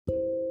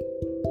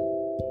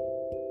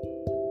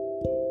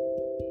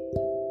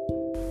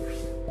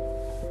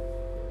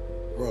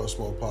Y'all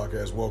Smoke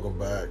Podcast. Welcome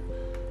back.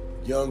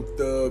 Young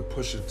Thug,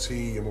 Pusha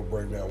T. I'm going to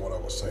break down what I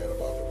was saying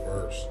about the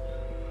verse.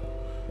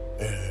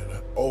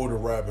 And older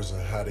rappers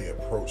and how they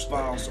approach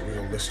things. So we're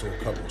going to listen to a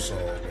couple of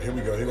songs. But here we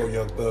go. Here go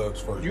Young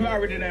Thug's first. You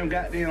already damn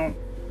goddamn,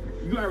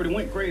 you already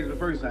went crazy the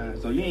first time.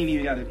 So you ain't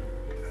even got to,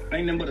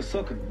 ain't nothing but a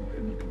sucker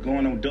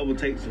going on double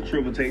takes and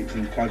triple takes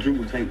and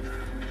quadruple takes.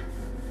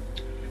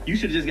 You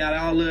should have just got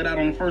all of it out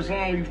on the first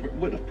song. You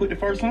put the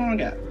first song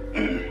out.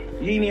 You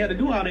ain't even had to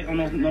do all that on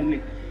those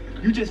niggas.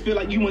 You just feel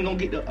like you ain't gonna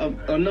get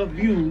enough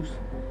views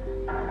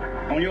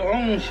on your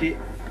own shit,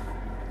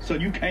 so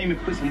you came and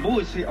put some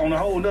bullshit on a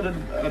whole nother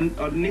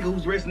nigga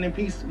who's resting in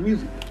peace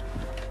music,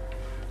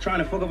 trying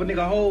to fuck up a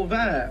nigga whole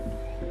vibe,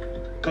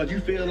 cause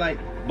you feel like,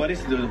 but this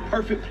is the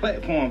perfect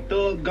platform.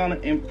 Thug, Gunna,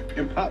 and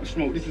Pop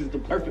Smoke. This is the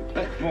perfect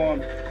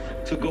platform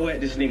to go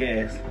at this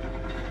nigga ass.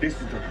 This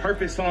is the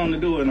perfect song to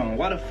do it on.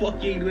 Why the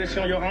fuck you ain't do that shit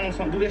on your own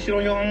song? Do that shit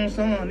on your own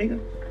song, nigga.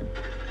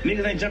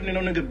 Niggas ain't jumping in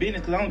no nigga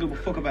business because I don't give a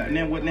fuck about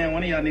it. What now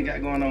one of y'all niggas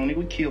got going on, nigga?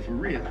 We kill for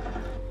real.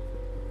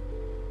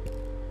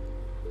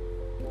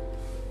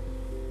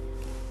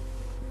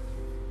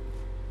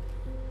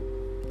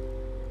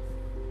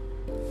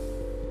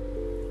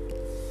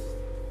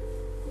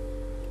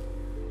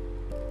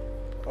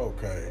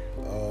 Okay.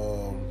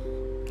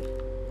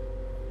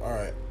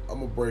 Alright. I'm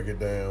going to break it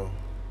down.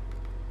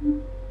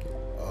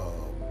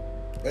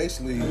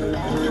 Basically what it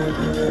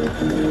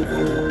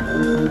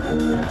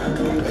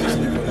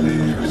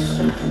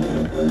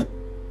is.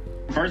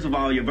 First of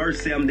all, your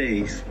verse 7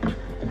 days,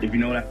 if you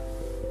know that.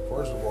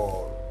 First of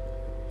all,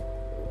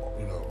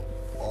 you know,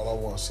 all I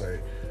want to say,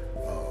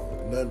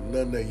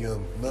 none that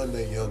young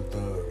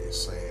Thug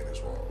is saying is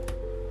wrong.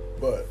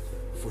 But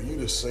for you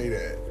to say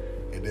that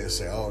and then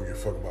say I don't give a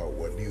fuck about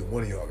what neither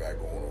one of y'all got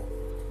going on,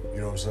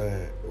 you know what I'm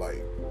saying?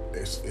 Like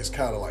it's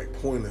kind of like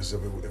pointless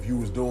if you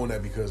was doing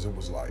that because it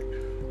was like,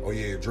 oh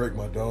yeah, Drake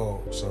my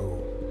dog.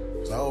 So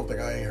I don't think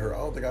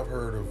I've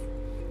heard of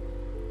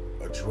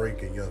a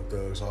Drake and Young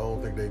Thug. So I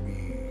don't think they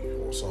be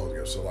on songs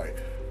together. So like,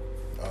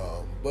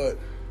 but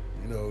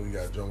you know, you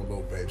got Jungle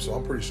Lil Babe. So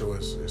I'm pretty sure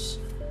it's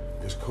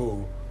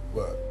cool.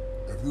 But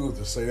if you was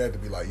to say that to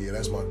be like, yeah,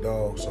 that's my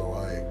dog. So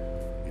I ain't,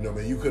 you know,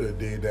 man, you could have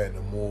did that in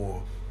a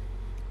more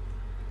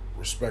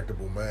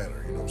respectable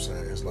manner. You know what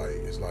I'm saying? It's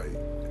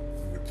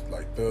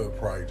like Thug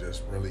probably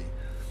just really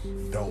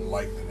don't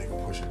like the nigga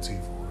Pusha T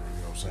for real.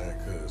 You know what I'm saying?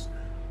 Because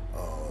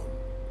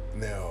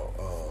now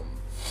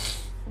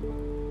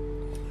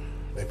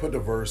they put the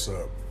verse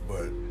up,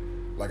 but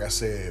like I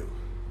said,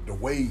 the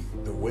way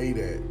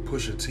that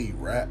Pusha T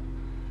rap,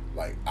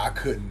 like I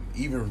couldn't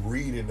even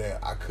reading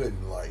that. I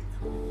couldn't like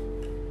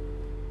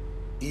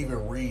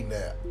even reading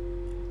that.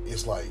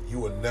 It's like you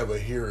would never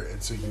hear it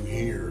until you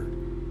hear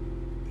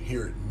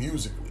it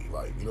musically.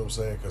 Like, you know what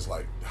I'm saying? Because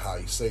like how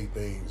he say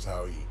things,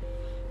 how he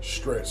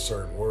stretch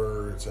certain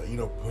words, you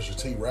know, Pusha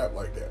T rap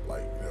like that.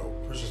 Like, you know,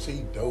 Pusha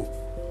T dope.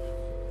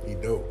 He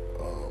dope.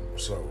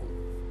 So,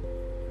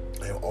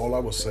 and all I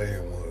was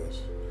saying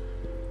was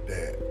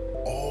that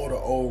all the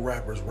old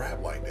rappers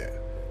rap like that.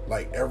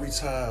 Like every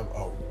time,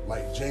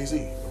 like Jayz,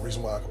 the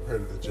reason why I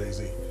compared it to Jayz,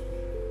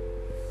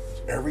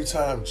 every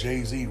time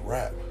Jayz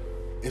rap,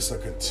 it's a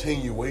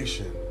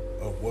continuation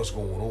of what's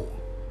going on.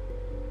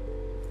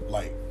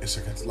 Like it's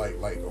okay,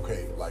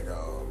 like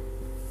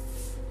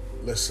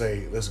let's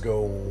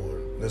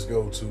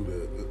go to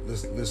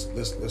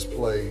let's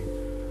play.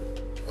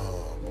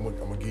 I'm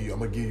gonna give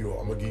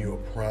you a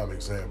prime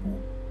example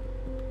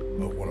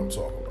of what I'm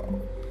talking about.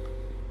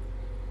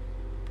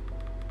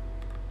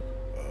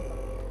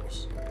 Let's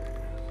see.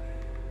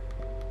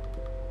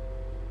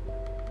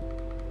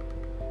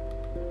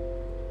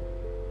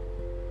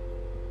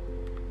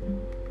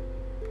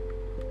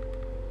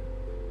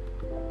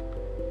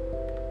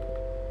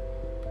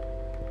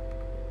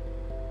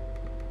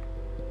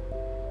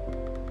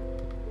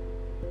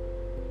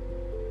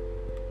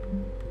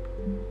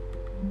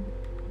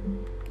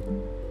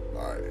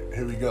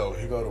 Here we go.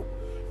 Here go.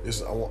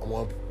 This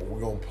we're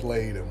gonna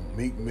play the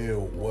Meek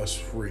Mill "What's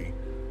Free"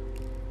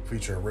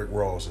 featuring Rick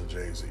Ross and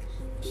Jay-Z.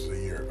 This is a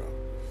year ago.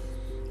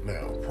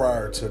 Now,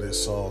 prior to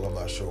this song, I'm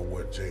not sure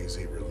what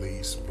Jay-Z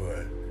released,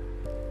 but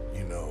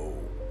you know,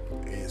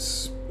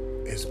 it's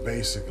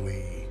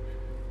basically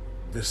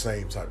the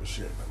same type of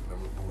shit.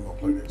 We're gonna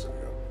play this. Here we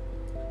go.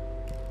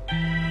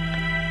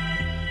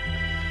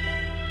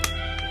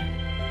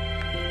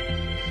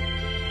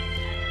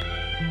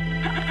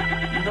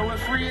 You know what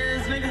free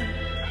is, nigga?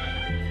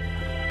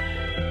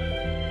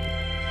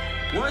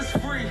 What's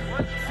free?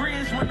 Free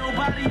is when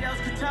nobody else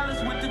can tell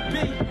us what to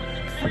be.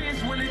 Free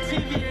is when the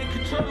TV ain't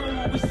controlling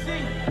what we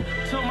see.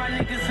 Told my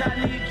niggas I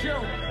need you.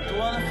 Through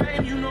all the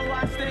fame, you know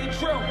I stay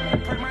true.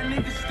 Pray my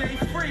niggas stay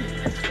free.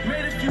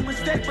 Made a few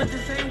mistakes, but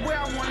this ain't where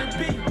I wanna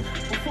be.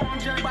 Before I'm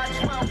judged by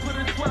 12, put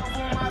a 12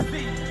 on my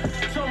feet.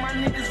 Told my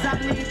niggas I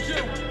need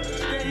you.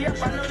 Stay up,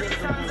 I know these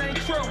times ain't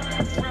true.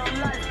 Real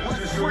life,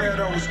 what's free?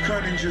 I was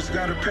cunning, just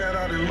got a pad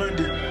out in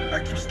London. I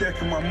keep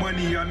stacking my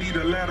money, I need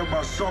a ladder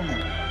by summer.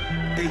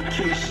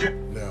 8K shit.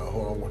 Now,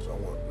 hold on,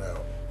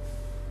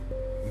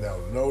 now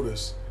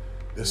notice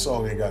This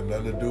song ain't got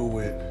nothing to do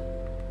with.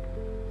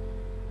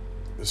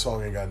 This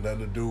song ain't got nothing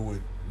to do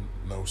with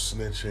no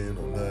snitching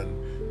or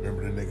nothing.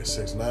 Remember the nigga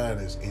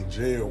 6ix9ine is in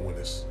jail when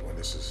this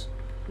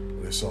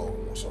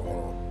song. So hold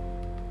on.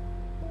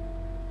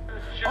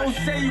 Oh,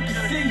 say you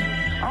can see,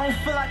 I don't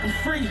feel like I'm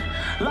free.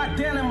 Locked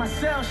down in my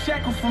cell,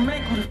 shackled from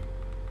ankle to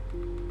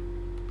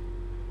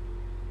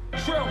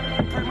true.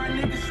 Pray my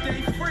niggas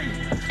stay free.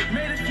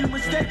 Made a few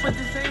mistakes, but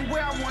this ain't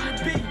where I wanna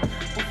be.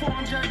 Before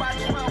I'm judged by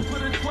 12,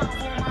 put a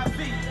 12 on my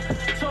feet.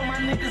 Told my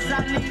niggas I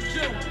need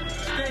you.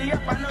 Stay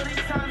up, I know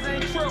these times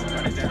ain't true.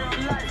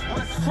 Real life,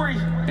 what's free?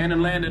 In the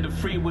land of the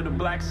free where the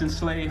blacks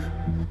enslaved.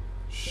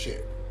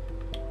 Shit.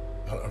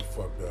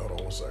 Fuck that. Hold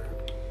on 1 second.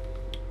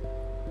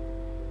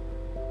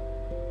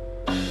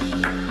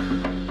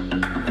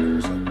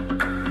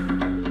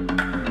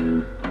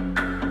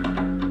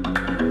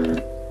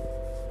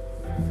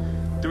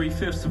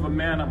 3/5 of a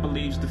man, I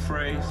believe's the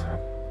phrase.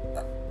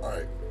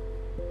 Alright.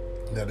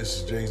 Now this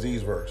is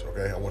Jay-Z's verse,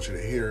 okay? I want you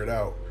to hear it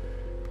out.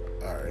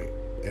 Alright.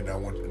 And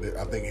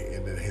I think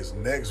and then his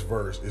next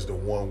verse is the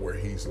one where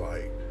he's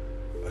like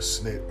a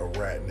snit, a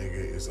rat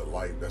nigga is a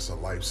life, that's a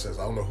life sentence.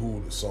 I don't know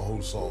who's on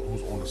the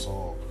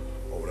song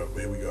or whatever,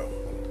 but here we go.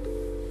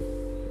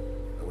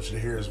 I want you to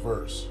hear his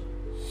verse.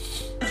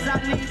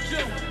 I need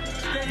you.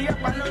 Stay up,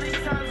 I know these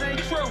times ain't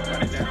true.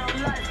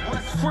 Real life,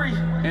 what's free?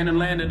 In the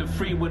land of the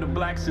free where the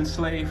blacks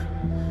enslaved.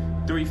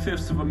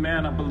 3/5 of a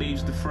man, I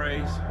believe's the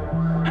phrase.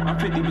 I'm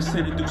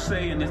 50% of Duce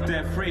and it's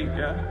debt free,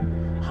 yeah.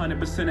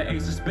 100% of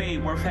Ace of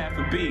Spade, worth half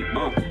a beat.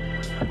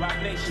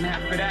 Rock Nation,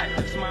 half of that,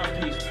 that's my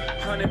piece.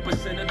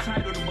 100%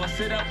 entitled to bust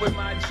it up with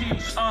my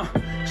G's.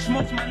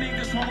 Smokes my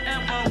niggas won't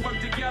ever work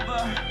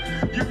together.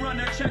 You run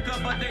a checker,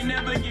 but they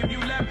never give you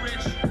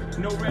leverage.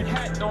 No red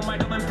hat, don't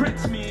Michael and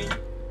Prince me.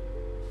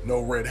 No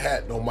red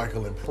hat, no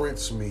Michael and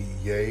Prince me,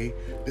 yay.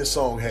 This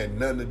song had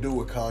nothing to do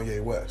with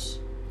Kanye West.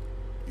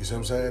 You see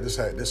what I'm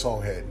saying? This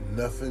song had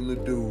nothing to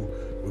do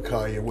with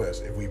Kanye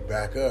West. If we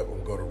back up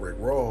and go to Rick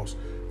Ross,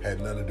 had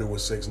nothing to do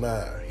with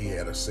 6ix9ine. He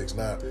had a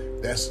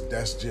 6ix9ine.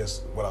 That's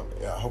just what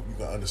I hope you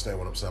can understand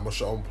what I'm saying. I'm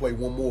gonna play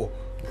one more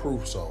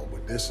proof song,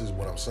 but this is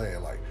what I'm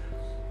saying. Like,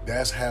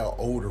 that's how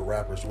older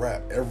rappers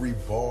rap. Every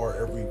bar,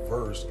 every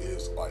verse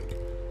is like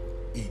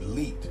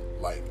elite.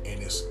 Like,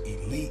 and it's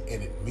elite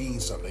and it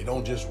means something. They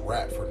don't just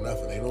rap for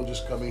nothing. They don't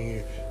just come in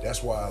here.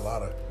 That's why a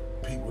lot of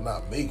people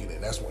not making it.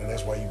 That's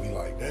why you be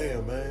like,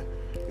 damn, man,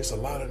 it's a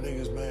lot of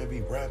niggas, man, be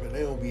rapping.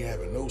 They don't be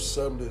having no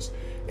substance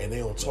and they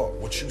don't talk.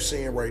 What you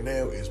saying right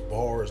now is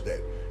bars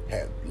that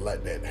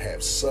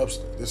have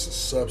substance. This is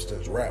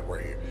substance rap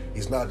right here.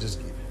 He's not just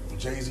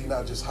Jay-Z,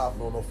 not just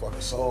hopping on no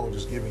fucking song,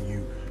 just giving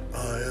you,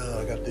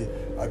 I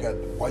got.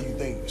 Why you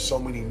think so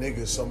many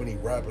niggas, so many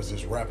rappers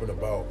is rapping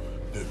about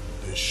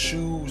the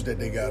shoes that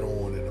they got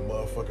on and the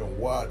motherfucking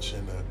watch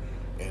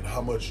and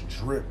how much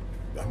drink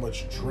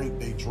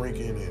they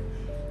drinking and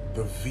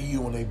the V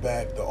on their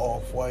back, the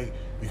off-white,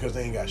 because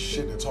they ain't got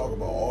shit to talk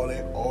about. All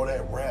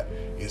that rap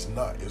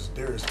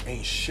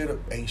ain't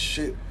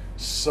shit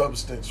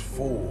substance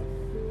full.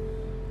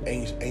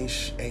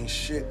 Ain't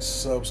shit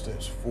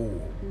substance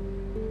full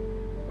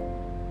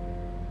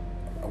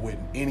with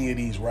any of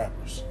these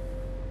rappers.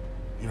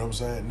 You know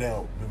what I'm saying?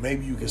 Now,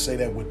 maybe you can say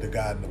that with the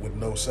guy with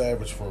No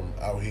Savage from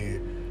out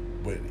here,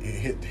 but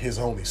his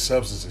only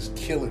substance is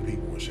killing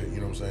people and shit, you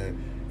know what I'm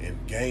saying?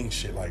 And gang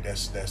shit, like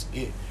that's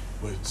it.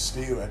 But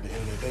still, at the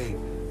end of the day,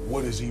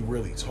 what is he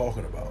really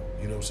talking about?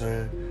 You know what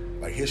I'm saying?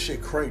 Like, his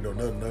shit crank though,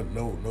 no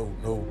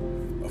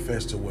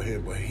offense to what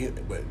him,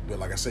 but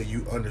like I say,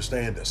 you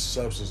understand the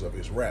substance of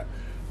his rap.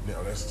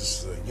 Now, this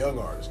is a young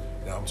artist.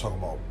 Now I'm talking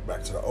about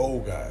back to the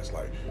old guys,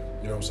 like,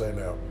 you know what I'm saying?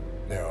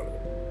 Now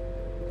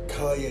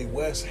Kanye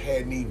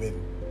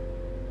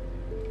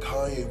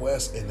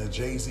West and the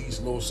Jay-Z's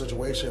little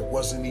situation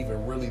wasn't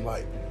even really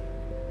like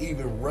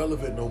even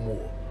relevant no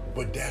more.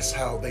 But that's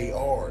how they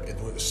are. And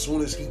as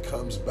soon as he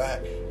comes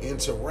back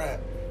into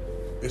rap,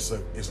 it's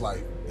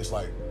like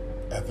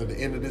after the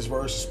end of this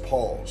verse is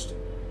paused.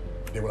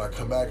 Then when I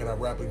come back and I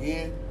rap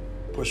again,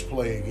 push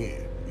play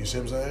again. You see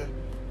what I'm saying?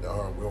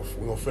 Now, we're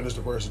gonna finish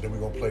the verse and then we're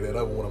gonna play that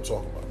other one I'm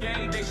talking about.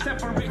 Yeah, they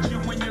separate you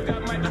when you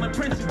got Michael and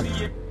Prince in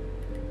you.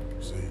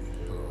 See,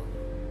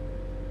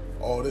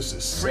 all this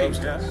is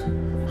substance.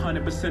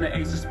 100% of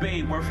Ace of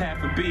Spade, worth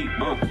half a beat.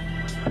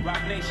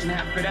 Rock Nation,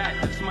 half of that,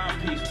 that's my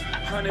piece.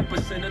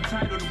 100%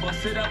 entitled to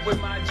bust it up with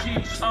my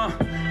G's.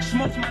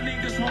 Smokes my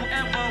niggas won't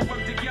ever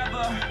work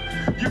together.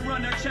 You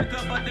run a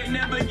checker, but they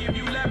never give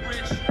you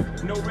leverage.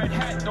 No red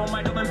hat, don't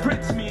Michael and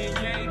Prince me and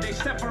yay. They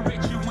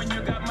separate you when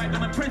you got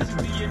Michael and Prince's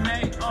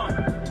DNA.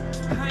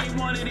 I ain't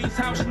one of these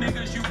house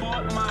niggas you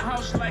bought. My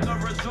house like a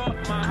resort.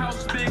 My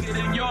house bigger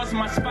than yours,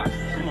 my spot.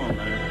 Come on,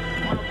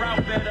 man. My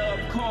route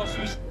better, of course.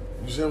 You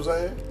see what I'm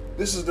saying?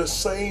 This is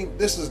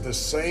the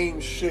same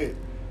shit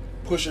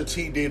Pusha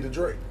T did to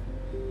Drake.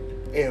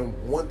 And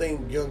one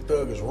thing Young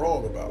Thug is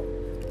wrong about,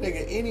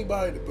 nigga,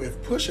 anybody,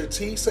 if Pusha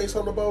T say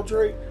something about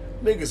Drake,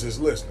 niggas is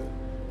listening.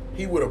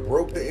 He would have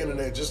broke the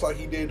internet just like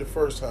he did the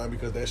first time,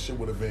 because that shit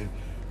would have been,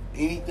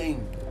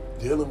 anything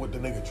dealing with the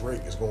nigga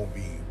Drake is going to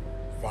be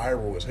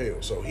viral as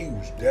hell. So he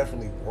was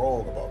definitely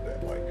wrong about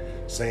that, like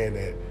saying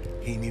that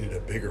he needed a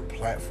bigger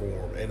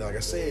platform. And like I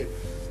said,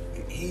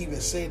 he even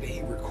said that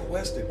he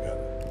requested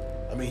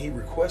Gunna. I mean, he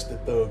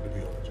requested Thug to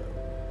be on the joint.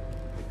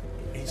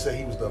 He said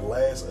he was the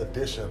last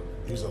addition.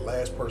 He was the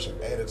last person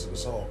added to the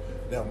song.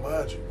 Now,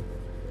 mind you,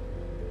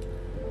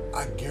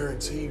 I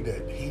guarantee you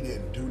that he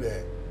didn't do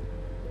that.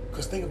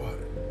 Because think about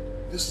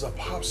it. This is a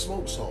Pop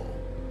Smoke song.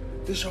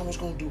 This song was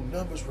gonna do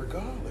numbers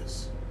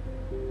regardless.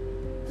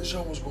 This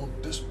song was gonna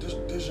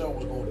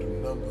do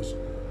numbers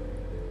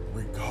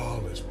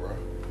regardless, bro.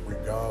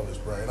 Regardless,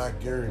 bro. And I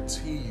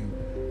guarantee you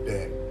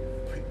that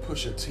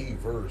Pusha T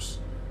verse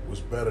was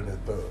better than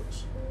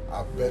Thug's.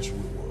 I bet you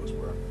it was,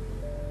 bro.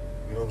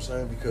 You know what I'm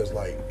saying? Because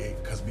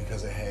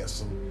because it has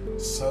some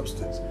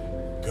substance.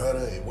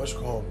 Gunna and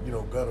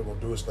Gunna gonna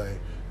do his thing.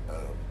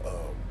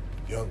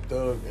 Young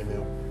Thug and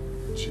them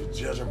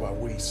judging by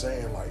what he's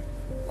saying, like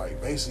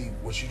basically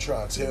what you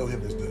try to tell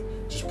him is to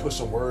just put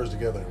some words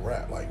together and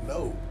rap. Like,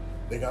 no,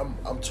 nigga,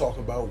 I'm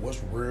talking about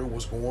what's real,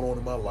 what's going on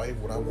in my life,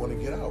 what I want to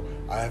get out.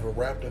 I haven't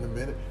rapped in a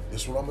minute.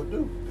 This is what I'm gonna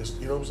do. This,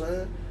 you know what I'm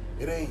saying?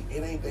 It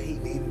ain't that he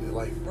needed it.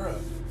 Like,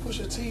 bruh,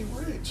 Pusha T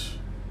rich.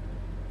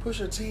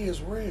 Pusha T is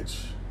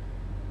rich.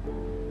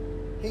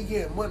 He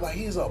getting money. Like,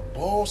 he's a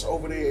boss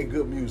over there at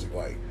Good Music.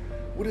 Like,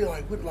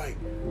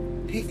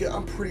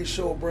 I'm pretty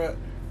sure, bruh,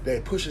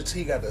 that Pusha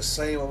T got the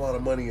same amount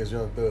of money as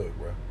Young Thug,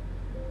 bruh.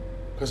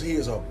 Cause he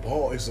is a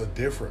ball. It's a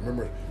different.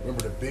 Remember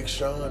the Big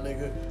Sean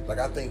nigga. Like,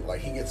 I think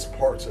like he gets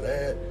parts of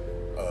that.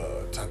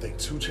 I think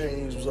 2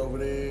 Chainz was over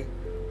there.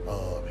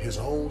 His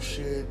own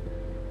shit.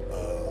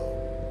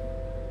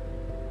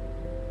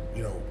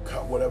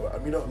 Whatever. I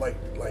mean, like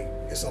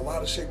it's a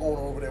lot of shit going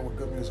on over there with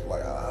Good Music.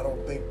 Like, I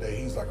don't think that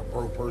he's like a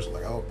broke person.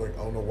 Like, I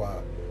don't know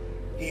why.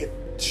 He had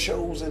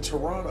shows in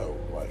Toronto.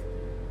 Like,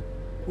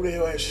 who the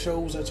hell has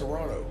shows in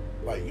Toronto?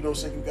 Like, you know what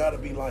I'm saying? You gotta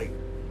be like,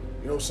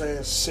 you know what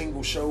I'm saying,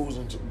 single shows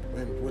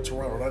with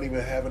Toronto, not even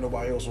having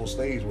nobody else on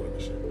stage with him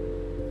and shit. You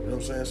know what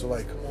I'm saying? So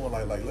like, come on,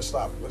 like let's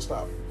stop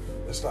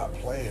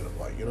playing them.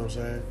 Like, you know what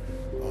I'm saying?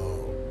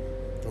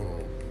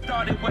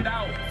 Started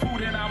without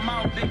food in our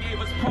mouth. They gave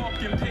us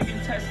pork and pig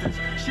intestines.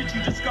 Shit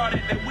you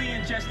discarded that we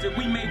ingested.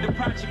 We made the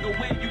project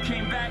away. You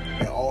came back.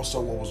 And also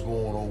what was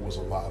going on was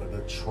a lot of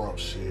the Trump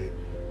shit.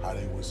 How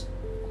they was,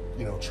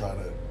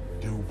 trying to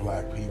do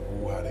black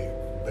people. How they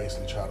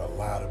basically try to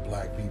lie to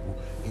black people.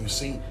 You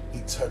see,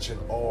 he touching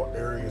all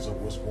areas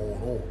of what's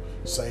going on.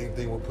 Same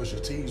thing with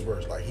Pusha T's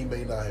verse. Like, he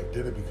may not have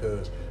did it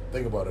because,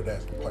 think about it,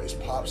 it's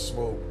Pop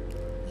Smoke,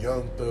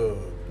 Young Thug,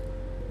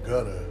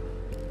 Gunna,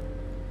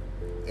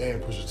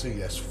 and Pusha T.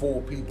 That's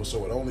 4 people,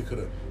 so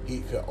he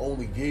could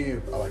only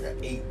give like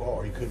an 8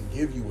 bar. He couldn't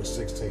give you a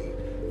 16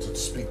 to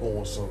speak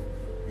on some,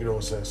 you know what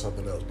I'm saying,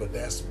 something else. But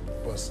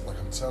like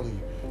I'm telling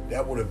you,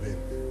 that would have been,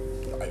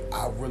 like,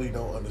 I really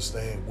don't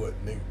understand what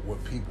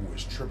people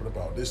is tripping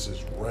about. This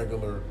is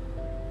regular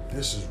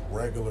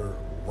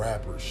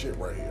rapper shit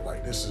right here.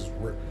 Like, this is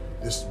what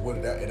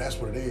and that's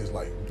what it is.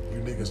 Like, you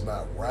niggas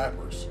not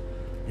rappers.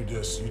 You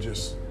just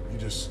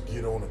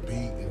get on a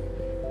beat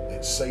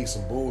and say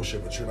some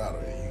bullshit, but you're not.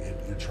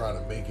 You're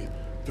trying to make it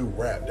through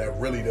rap. That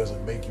really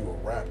doesn't make you a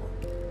rapper.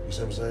 You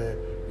see what I'm saying?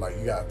 Like,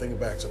 you gotta think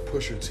back to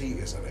Pusha T.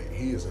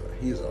 He is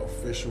an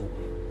official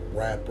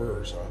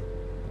rapper, son.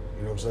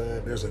 You know what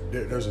I'm saying?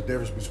 There's a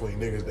difference between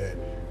niggas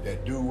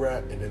that do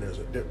rap, and then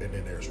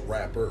there's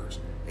rappers,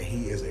 and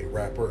he is a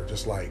rapper,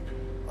 just like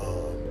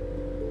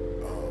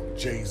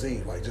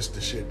Jayz. Like, just the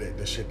shit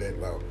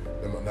that like,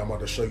 I'm about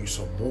to show you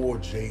some more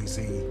Jayz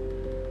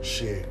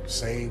shit.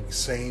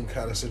 Same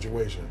kind of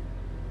situation.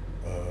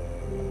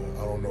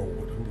 I don't know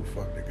who the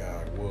fuck the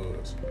guy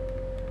was.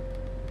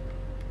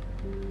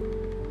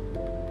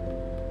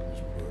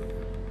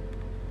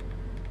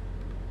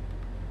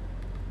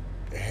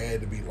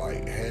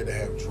 It had to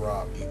have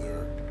dropped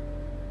either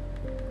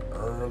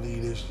early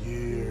this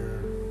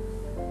year.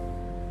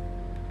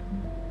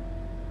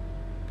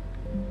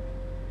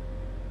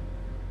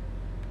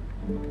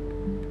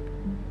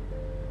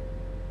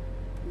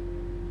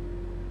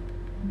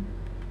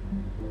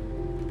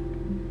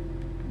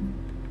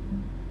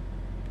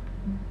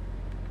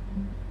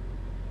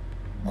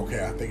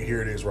 Okay, I think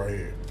here it is right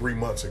here. 3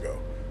 months ago.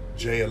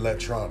 Jay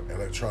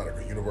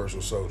Electronica,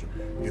 Universal Soldier.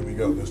 Here we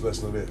go. Let's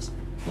listen to this.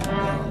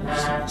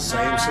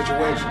 Same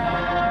situation.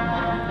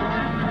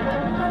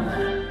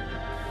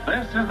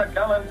 This is the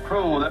gallant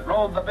crew that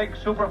rode the big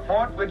super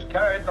fort which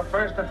carried the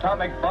first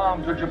atomic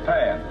bomb to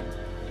Japan.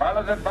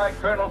 Piloted by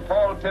Colonel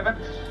Paul Tibbets,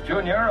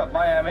 Jr. of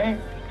Miami,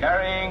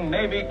 carrying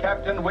Navy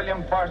Captain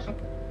William Farson.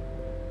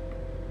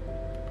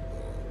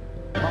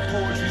 My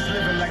poetry's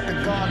living like the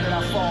God that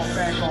I fall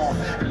back on.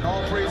 And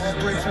all praises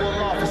great to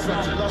Allah for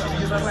such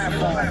illustrious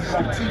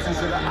platform. The teachers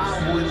of the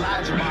hour,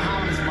 Elijah,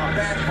 Muhammad's my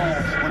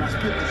backbone. When I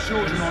spit the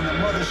children on the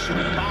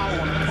mothership, bow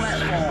on the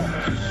platform.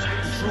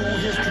 True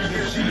history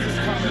of Jesus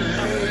coming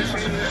of age.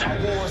 I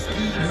wore a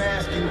ski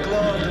mask and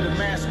gloves to the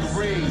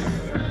masquerade.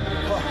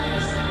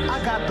 I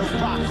got got the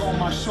rock on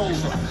my shoulder.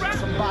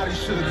 Somebody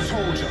should have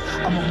told you,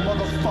 I'm a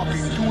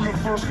motherfucking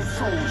universal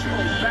soldier.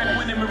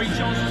 Back when Emery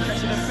Jones was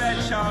catching a Fed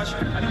charge,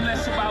 I knew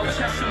less about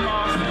chess and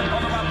Mars,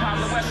 all about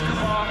Pablo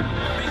Escobar.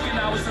 Thinking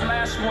I was the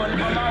last one,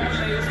 all I would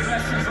lay his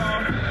blessings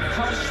on.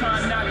 I was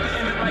trying not to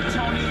end it like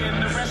Tony in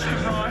the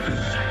restaurant.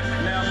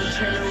 Now I'm the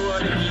general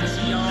of the ET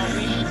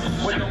Army.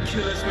 What don't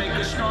kill us make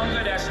us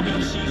stronger, that's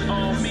Nietzsche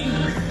on me.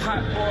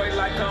 Hot boy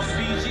like I'm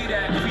BG,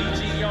 that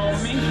PG on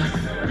me.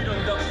 We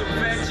done ducked the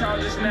Fed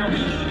charges, now we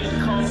eating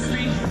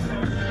comfy.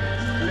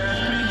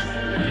 Left me.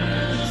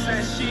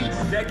 Said she,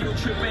 that guilt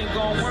trip ain't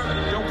gon' work.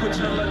 Don't put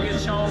your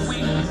luggage on we.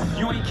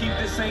 You ain't keep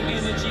the same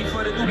energy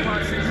for the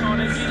DuPonts and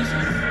Carnegies.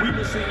 We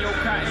was in your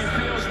cotton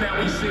fields, now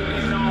we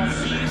sitting on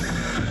peace.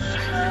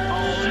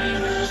 On me.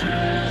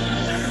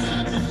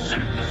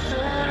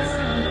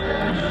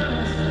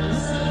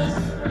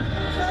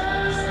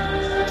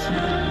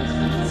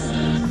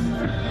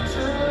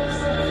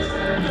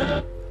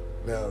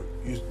 Now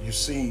you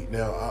see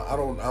now I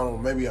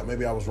don't maybe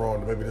I was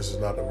wrong, maybe this is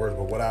not the verse,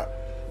 but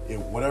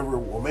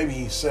maybe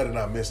he said it and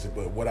I missed it,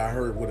 but what I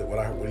heard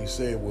what he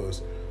said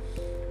was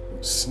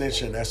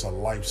snitching, that's a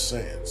life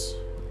sentence.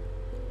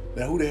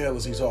 Now who the hell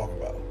is he talking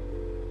about?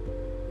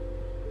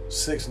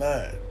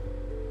 6ix9ine.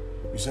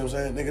 You see what I'm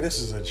saying? Nigga, this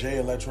is a Jay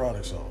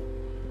Electronic song.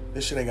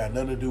 This shit ain't got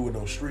nothing to do with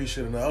no street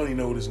shit, and I don't even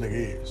know who this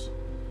nigga is.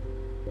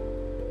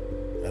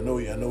 I know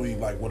he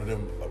like one of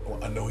them.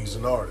 I know he's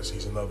an artist.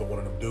 He's another one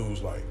of them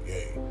dudes like,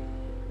 hey,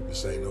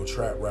 this ain't no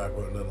trap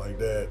rapper or nothing like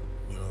that.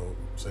 You know,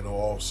 this ain't no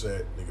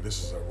Offset. Nigga,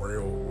 this is a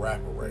real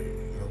rapper right here.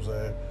 You know what I'm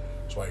saying?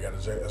 That's why he got the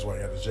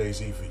Jayz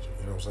feature.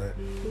 You know what I'm saying?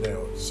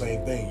 Now,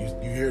 same thing.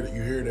 You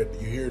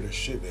hear the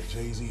shit that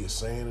Jay-Z is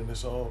saying in this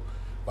song.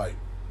 Like,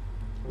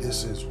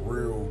 this is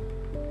real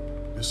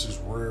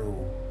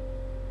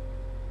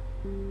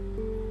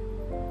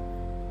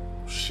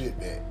shit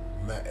that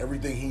not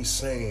everything he's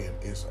saying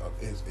is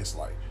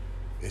like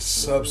it's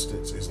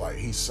substance. It's like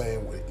he's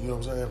saying what, you know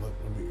what I'm saying?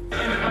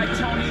 Like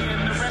Tony in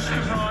the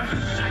restaurant.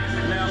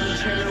 Now I'm the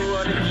general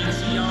of the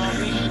ET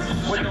Army.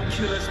 What don't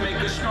kill us make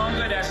us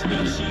stronger, that's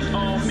Nietzsche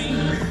on me.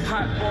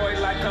 Hot boy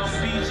like I'm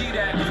BG,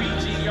 that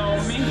PG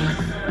on me.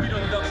 We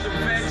done ducked the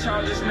Fed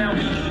charges, now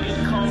we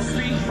eating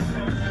comfy.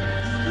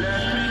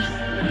 Left me.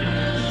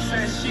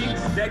 Said she,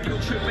 that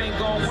guilt trip ain't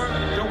gon' work.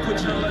 Don't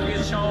put your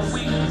luggage on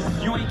we.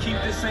 You ain't keep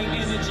the same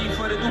energy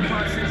for the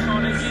DuPonts and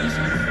Carnegies.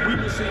 We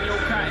was in your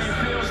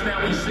cotton fields,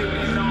 now we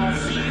sitting on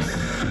peace.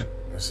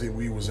 I see,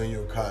 we was in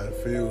your cotton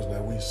fields,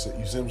 now we sit.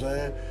 You see what I'm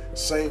saying?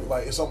 Same,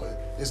 like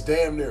it's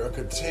damn near a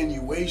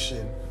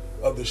continuation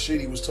of the shit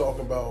he was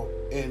talking about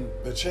in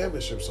the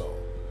championship song.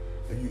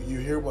 You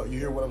hear what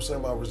I'm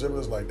saying about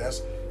resemblance? Like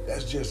that's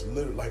just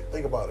literally, like,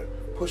 think about it.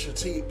 Pusha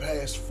T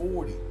past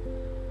 40.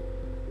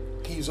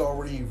 He's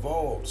already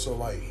evolved, so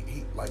like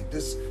he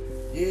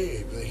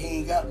he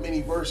ain't got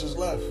many verses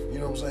left. You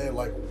know what I'm saying?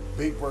 Like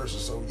big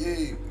verses. So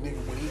yeah,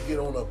 nigga, when he get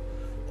on a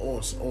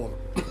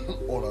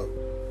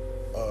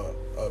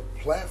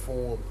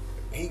platform,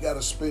 he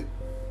gotta spit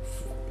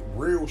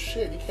real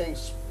shit. He can't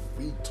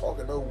be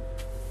talking no.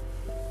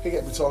 He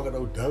can't be talking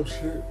no dumb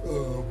shit.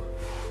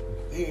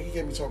 He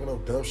can't be talking no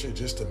dumb shit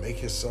just to make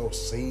himself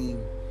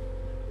seem.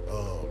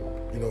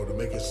 You know, to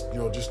make it, you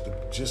know,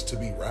 just to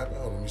be rapping.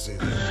 Hold on, let me say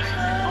that.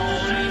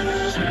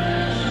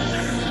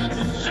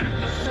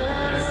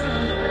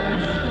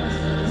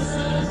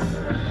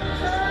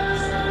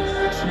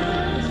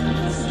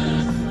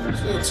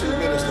 Still 2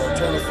 minutes though. I'm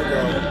trying to figure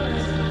out.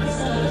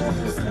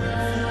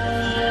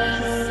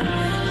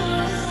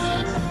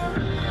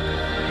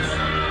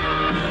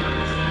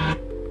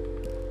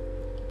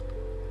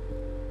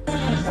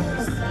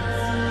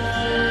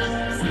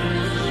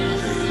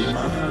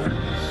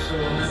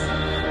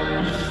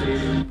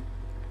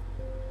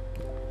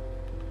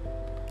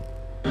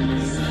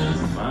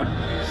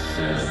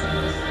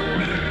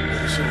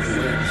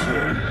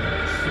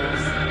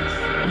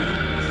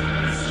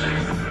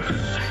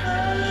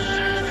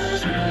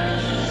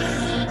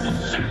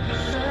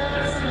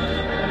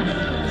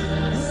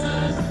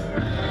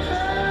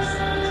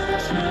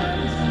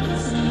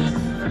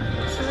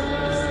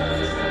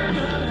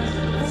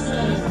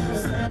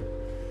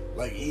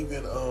 Like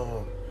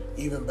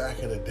even back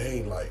in the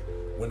day, like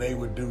when they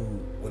would do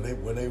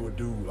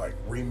like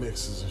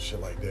remixes and shit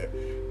like that,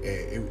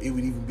 and it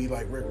would even be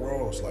like Rick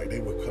Ross, like he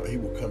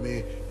would come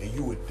in and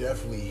you would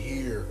definitely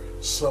hear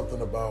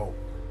something about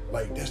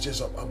like that's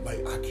just I'm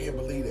like, I can't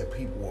believe that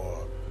people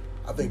are.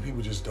 I think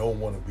people just don't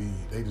want to be.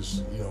 They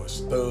just, you know,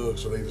 it's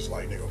thugs, so they just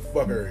like, nigga,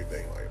 fuck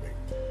everything, like me.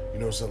 You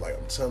know what I'm saying? Like,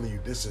 I'm telling you,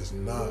 this is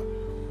not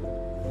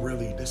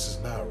really.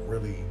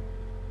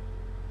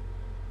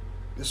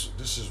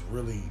 This is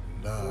really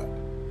not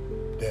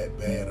that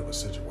bad of a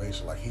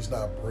situation. Like, he's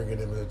not bringing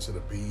him into the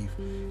beef.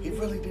 He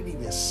really didn't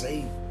even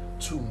say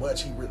too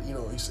much. He really, you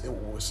know, it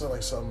sounded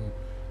like something,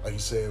 like he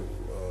said,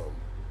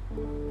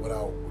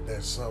 without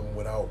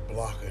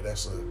blocker.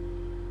 That's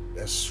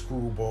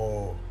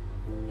screwball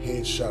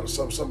headshot or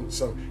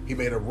something. He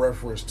made a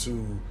reference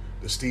to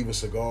the Steven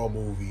Seagal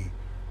movie,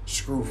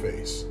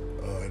 Screwface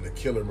and the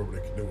killer.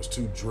 Remember, there was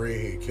two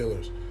dreadhead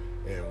killers,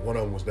 and one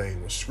of them was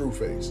named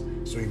Screwface.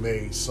 So he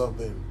made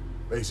something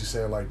basically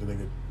saying like the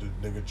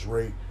nigga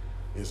Drake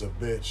is a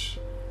bitch.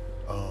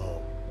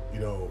 You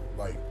know,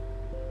 like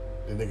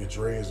the nigga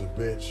Drake is a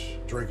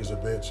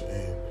bitch,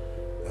 and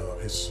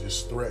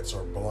his threats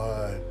are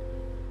blind.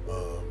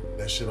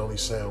 That shit only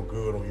sound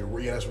good on your.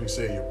 Yeah, that's what he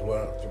said. Your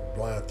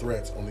blind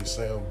threats only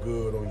sound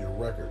good on your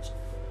records.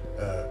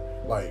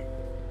 Like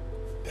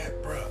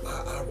that, bro.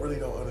 I really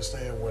don't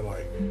understand where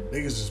like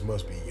niggas just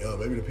must be young.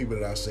 Maybe the people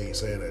that I seen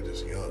saying that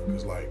just young,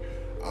 cause like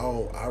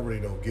I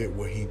really don't get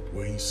what he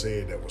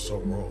said that was so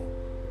wrong.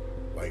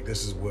 Like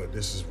this is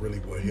really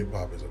what hip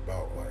hop is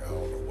about. Like I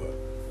don't know what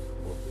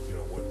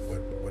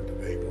do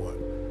they want.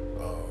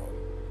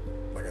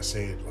 Like I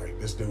said, like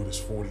this dude is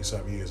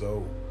 40-something years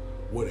old.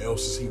 What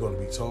else is he going to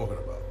be talking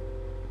about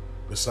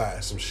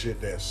besides some shit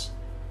that's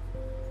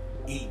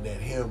eating at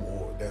him,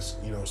 or that's,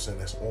 you know what I'm saying,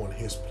 that's on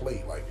his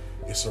plate? Like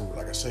it's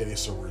like I said,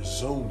 it's a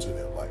resume to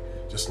them. Like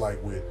just like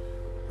with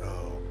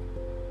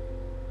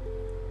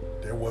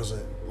there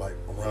wasn't, like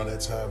around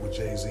that time with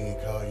Jayz and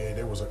Kanye,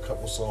 there was a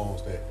couple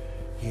songs that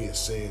he had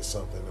said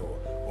something,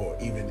 or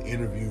even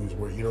interviews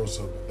where, you know,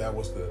 so that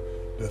was the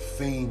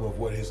theme of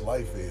what his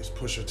life is.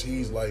 Pusha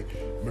T's like,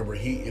 remember,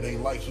 it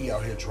ain't like he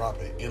out here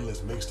dropping endless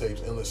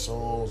mixtapes, endless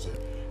songs. And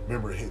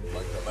remember, like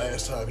the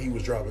last time he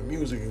was dropping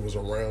music, it was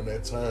around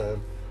that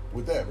time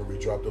with that. Remember, he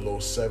dropped a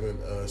little 7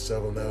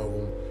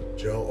 album.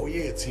 Joe, oh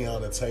yeah,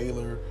 Tiana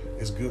Taylor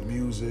is good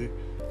music.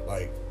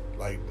 Like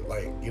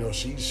you know,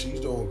 she's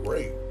doing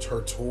great.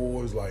 Her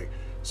tours, like,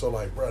 so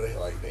like, bro,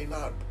 they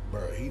not,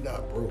 bro, he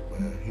not broke,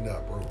 man. He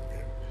not broke,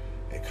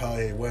 and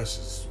Kanye West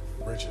is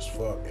rich as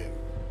fuck, and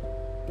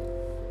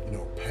you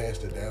know,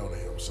 passed it down to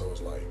him. So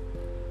it's like,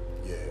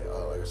 yeah,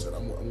 like I said,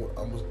 I'm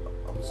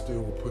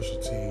still with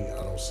Pusha T.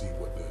 I don't see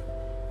what the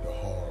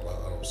harm.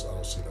 I don't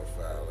see no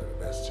foul in it.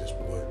 That's just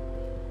what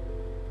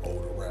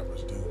older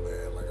rappers do,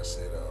 man. Like I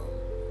said,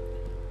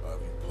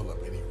 if you pull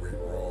up any Rick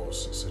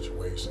Ross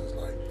situations,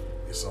 like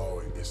it's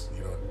always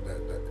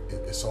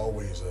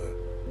a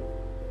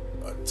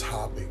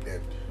topic that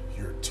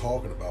you're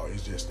talking about.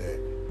 It's just that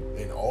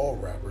in all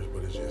rappers,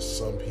 but it's just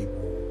some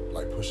people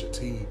like Pusha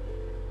T.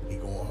 He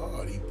going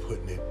hard. He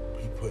putting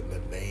the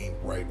name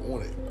right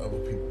on it. Other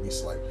people be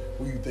like,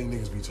 what do you think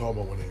niggas be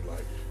talking about when they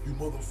like, you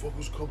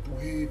motherfuckers come through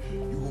here,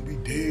 you gonna be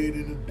dead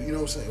in the, you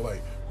know what I'm saying?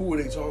 Like, who are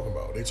they talking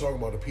about? They talking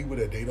about the people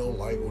that they don't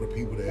like, or the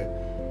people that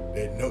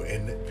know,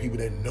 and the people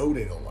that know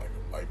they don't like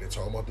them. Like they're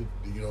talking about the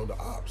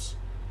ops.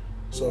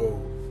 So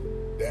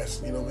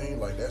that's, you know what I mean?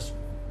 Like that's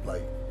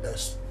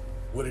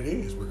what it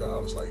is,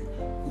 regardless. Like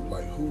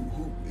who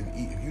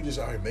if you just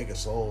out here making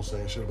songs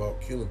saying shit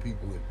about killing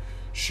people and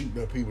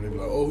shooting at people, they be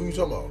like, oh, who you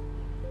talking about?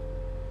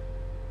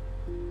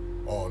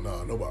 Oh,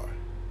 nah, nobody.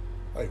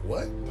 Like,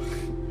 what?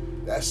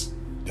 That's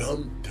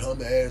dumb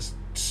ass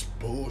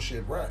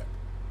bullshit rap.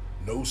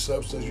 No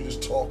substance, you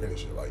just talking and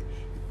shit.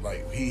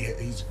 Like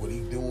he's what he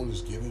doing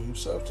is giving you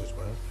substance,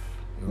 man.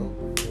 You know,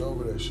 get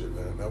over that shit,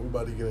 man. Now we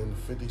about to get into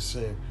 50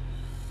 Cent,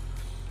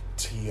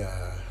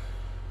 T.I.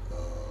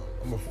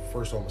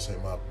 First I'm gonna say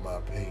my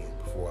opinion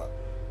before I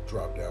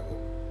drop that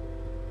one.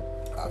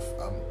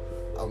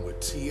 I'm with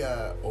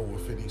T.I. over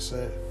 50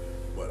 Cent,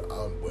 but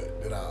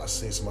then I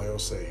seen somebody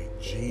else say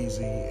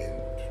Jeezy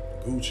and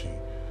Gucci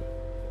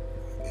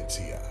and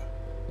T.I.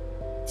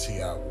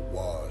 T.I. will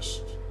wash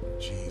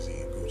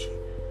Jeezy and Gucci.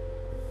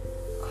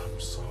 I'm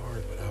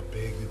sorry, but I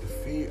beg to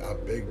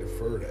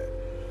defer that.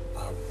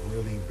 I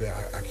really beg.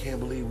 I can't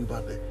believe we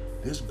about to,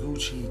 this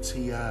Gucci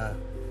T.I.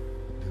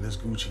 and this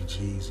Gucci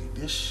Jeezy.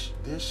 This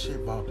shit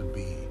about to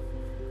be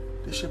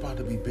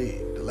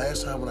big. The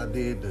last time when I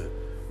did the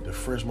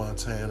French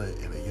Montana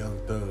and the Young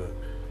Thug,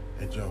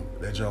 that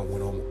jump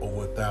went on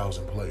over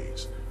 1,000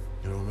 plays.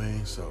 You know what I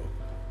mean? So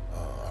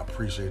I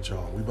appreciate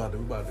y'all. We about to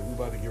get ready. We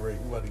about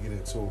to get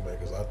into it, man,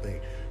 because I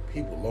think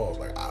people lost.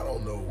 Like, I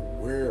don't know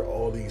where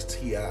all these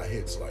T.I.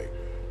 hits, like,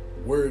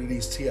 where did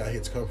these T.I.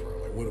 hits come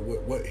from? Like,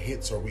 what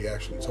hits are we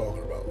actually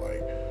talking about? Like,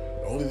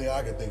 the only thing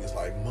I can think is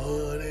like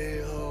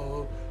money,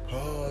 oh,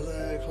 cars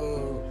and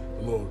clothes,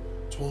 a little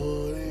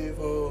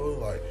 24,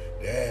 like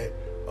that.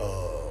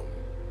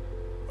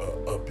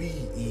 A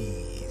be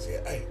easy.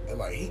 And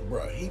like he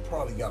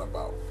probably got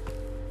about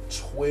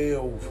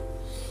 12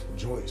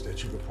 joints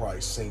that you could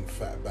probably sing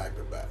fat back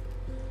to back.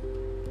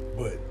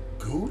 But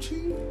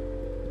Gucci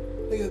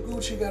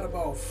got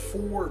about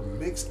 4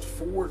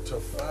 to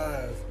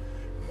 5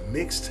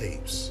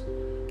 mixtapes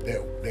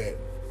that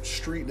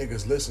street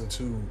niggas listen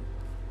to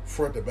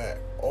front to back.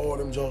 All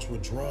them joints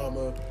with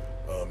drama,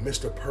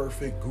 Mr.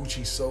 Perfect,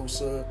 Gucci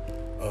Sosa,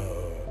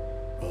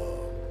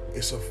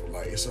 it's a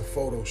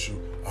photo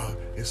shoot.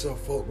 It's a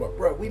photo,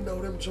 bro. We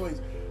know them joints,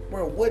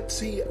 bro. What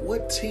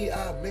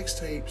T.I.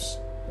 mixtapes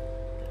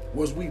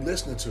was we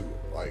listening to?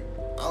 Like,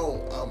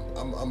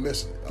 I'm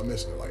missing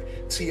it.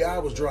 Like, T.I.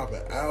 was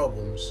dropping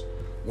albums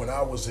when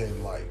I was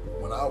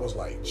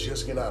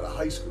just getting out of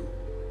high school.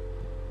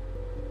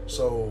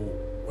 So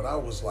when I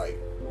was like,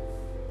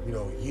 you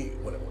know,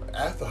 when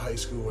after high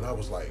school, when I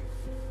was like,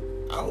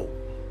 out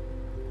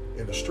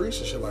in the streets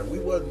and shit. Like, we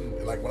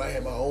wasn't, like, when I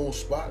had my own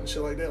spot and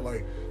shit like that,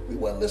 like, we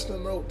wasn't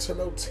listening to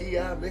no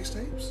T.I.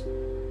 mixtapes.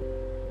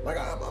 Like,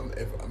 I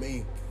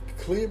mean,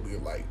 clearly,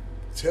 like,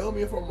 tell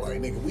me if I'm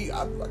right, nigga.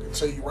 I can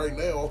tell you right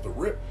now, off the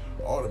rip,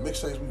 all the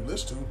mixtapes we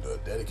listened to, the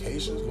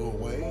Dedications, Lil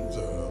Wayne's,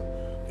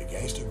 the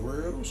Gangsta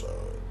Grills,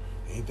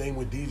 anything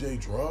with DJ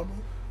Drama.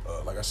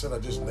 Like I said, I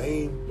just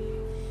named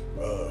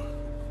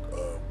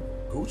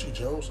Gucci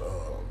Jones.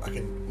 I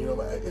can, you know,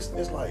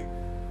 it's like,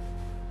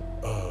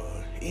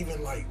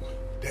 even like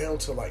down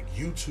to like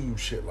YouTube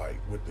shit, like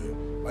with the,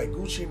 like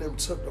Gucci and them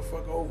took the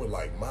fuck over,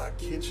 like My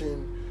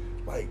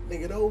Kitchen, like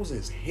nigga, those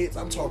is hits.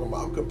 I'm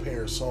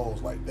comparing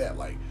songs like that,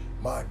 like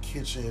My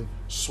Kitchen,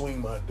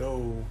 Swing My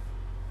Dough,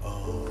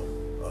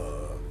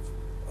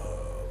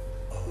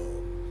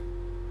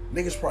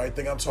 niggas probably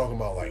think I'm talking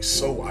about like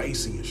So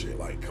Icy and shit,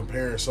 like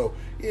comparing. So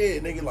yeah,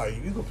 nigga, like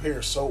you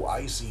compare So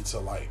Icy to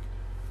like,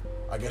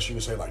 I guess you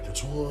could say like the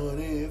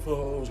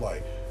 24s,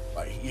 like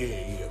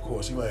yeah, of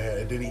course he might have.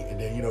 And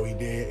then you know he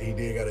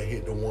did gotta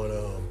hit the one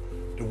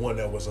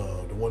that was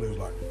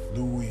like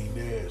Louis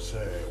Ness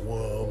had one,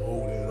 I'm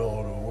holding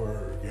on to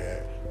work,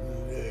 yeah.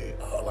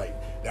 Like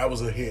that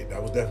was a hit.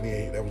 That was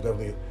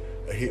definitely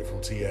a hit from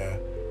T.I.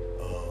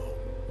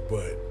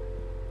 But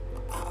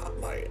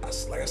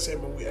like I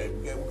said, man, we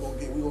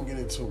gonna get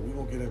into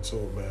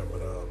it, man.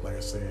 But like I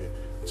said,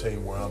 I'll tell you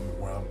where I'm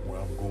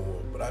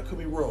going. But I could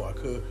be wrong.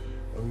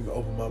 I'm gonna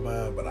open my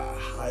mind, but I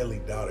highly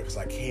doubt it because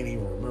I can't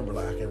even remember.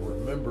 Like I can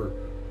remember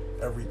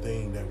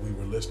everything that we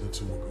were listening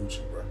to with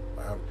Gucci, bro.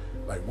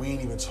 Like we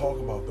ain't even talk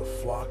about the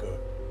Flocka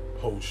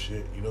post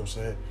shit. You know what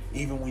I'm saying?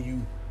 Even when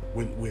you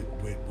with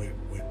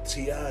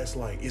T.I., it's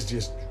like it's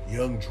just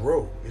Young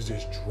Dro. It's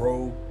just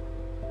Dro,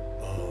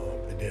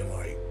 and then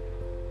like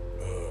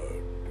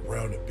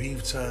around the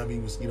beef time, he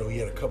was, you know, he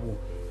had a couple.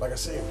 Like I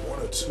said, one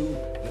or two.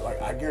 Like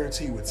I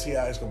guarantee you, with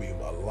T.I., it's gonna be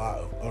a lot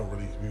of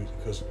unreleased music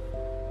because.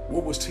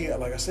 What was T.I.?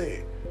 Like I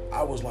said,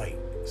 I was like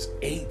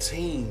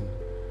 18.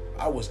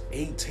 I was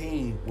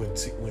 18 when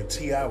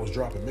T.I. was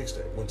dropping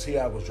mixtapes. When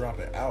T.I. was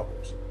dropping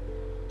albums.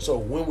 So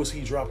when was he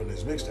dropping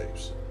his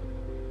mixtapes?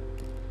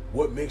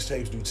 What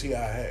mixtapes do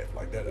T.I. have?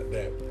 Like that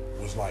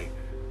was like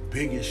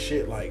big as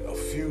shit, like a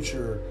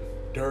Future,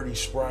 Dirty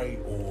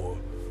Sprite, or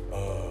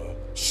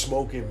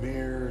Smoke and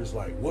Mirrors.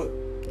 Like what?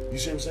 You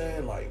see what I'm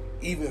saying? Like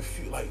even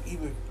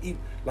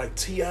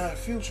T.I.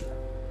 Future.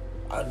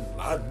 I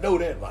know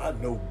that. I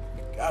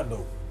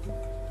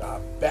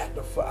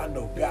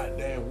know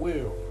goddamn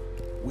well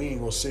we ain't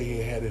gonna sit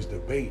here and have this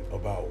debate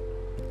about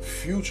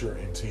Future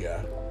and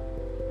T.I.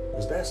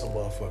 Because that's a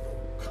motherfucking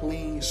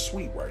clean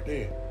sweep right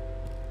there.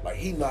 Like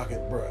he knocking,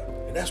 bruh.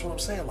 And that's what I'm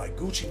saying. Like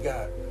Gucci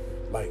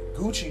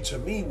to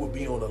me would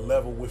be on a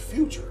level with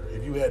Future.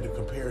 If you had to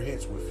compare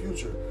hits with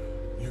Future,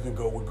 you can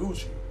go with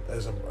Gucci.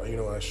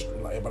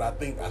 But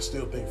I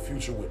still think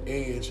Future would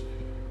edge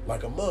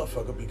like a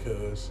motherfucker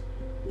because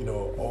you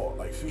know, all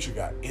like Future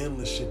got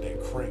endless shit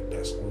that crank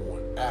that's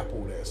on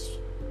Apple, that's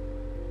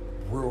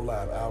real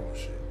live album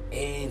shit,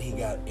 and he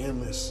got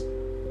endless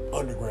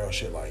underground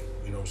shit like,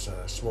 you know what I'm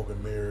saying, Smoke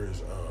and Mirrors,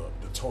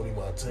 the Tony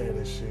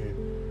Montana shit,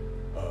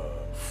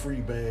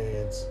 free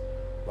bands,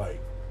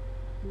 like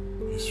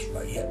it's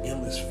like he had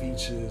endless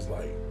features,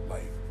 like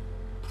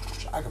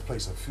I could play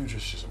some Future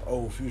shit, some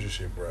old Future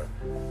shit, bruh.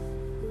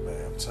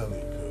 Man, I'm telling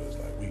you, cause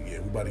like we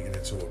about to get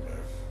into it, man.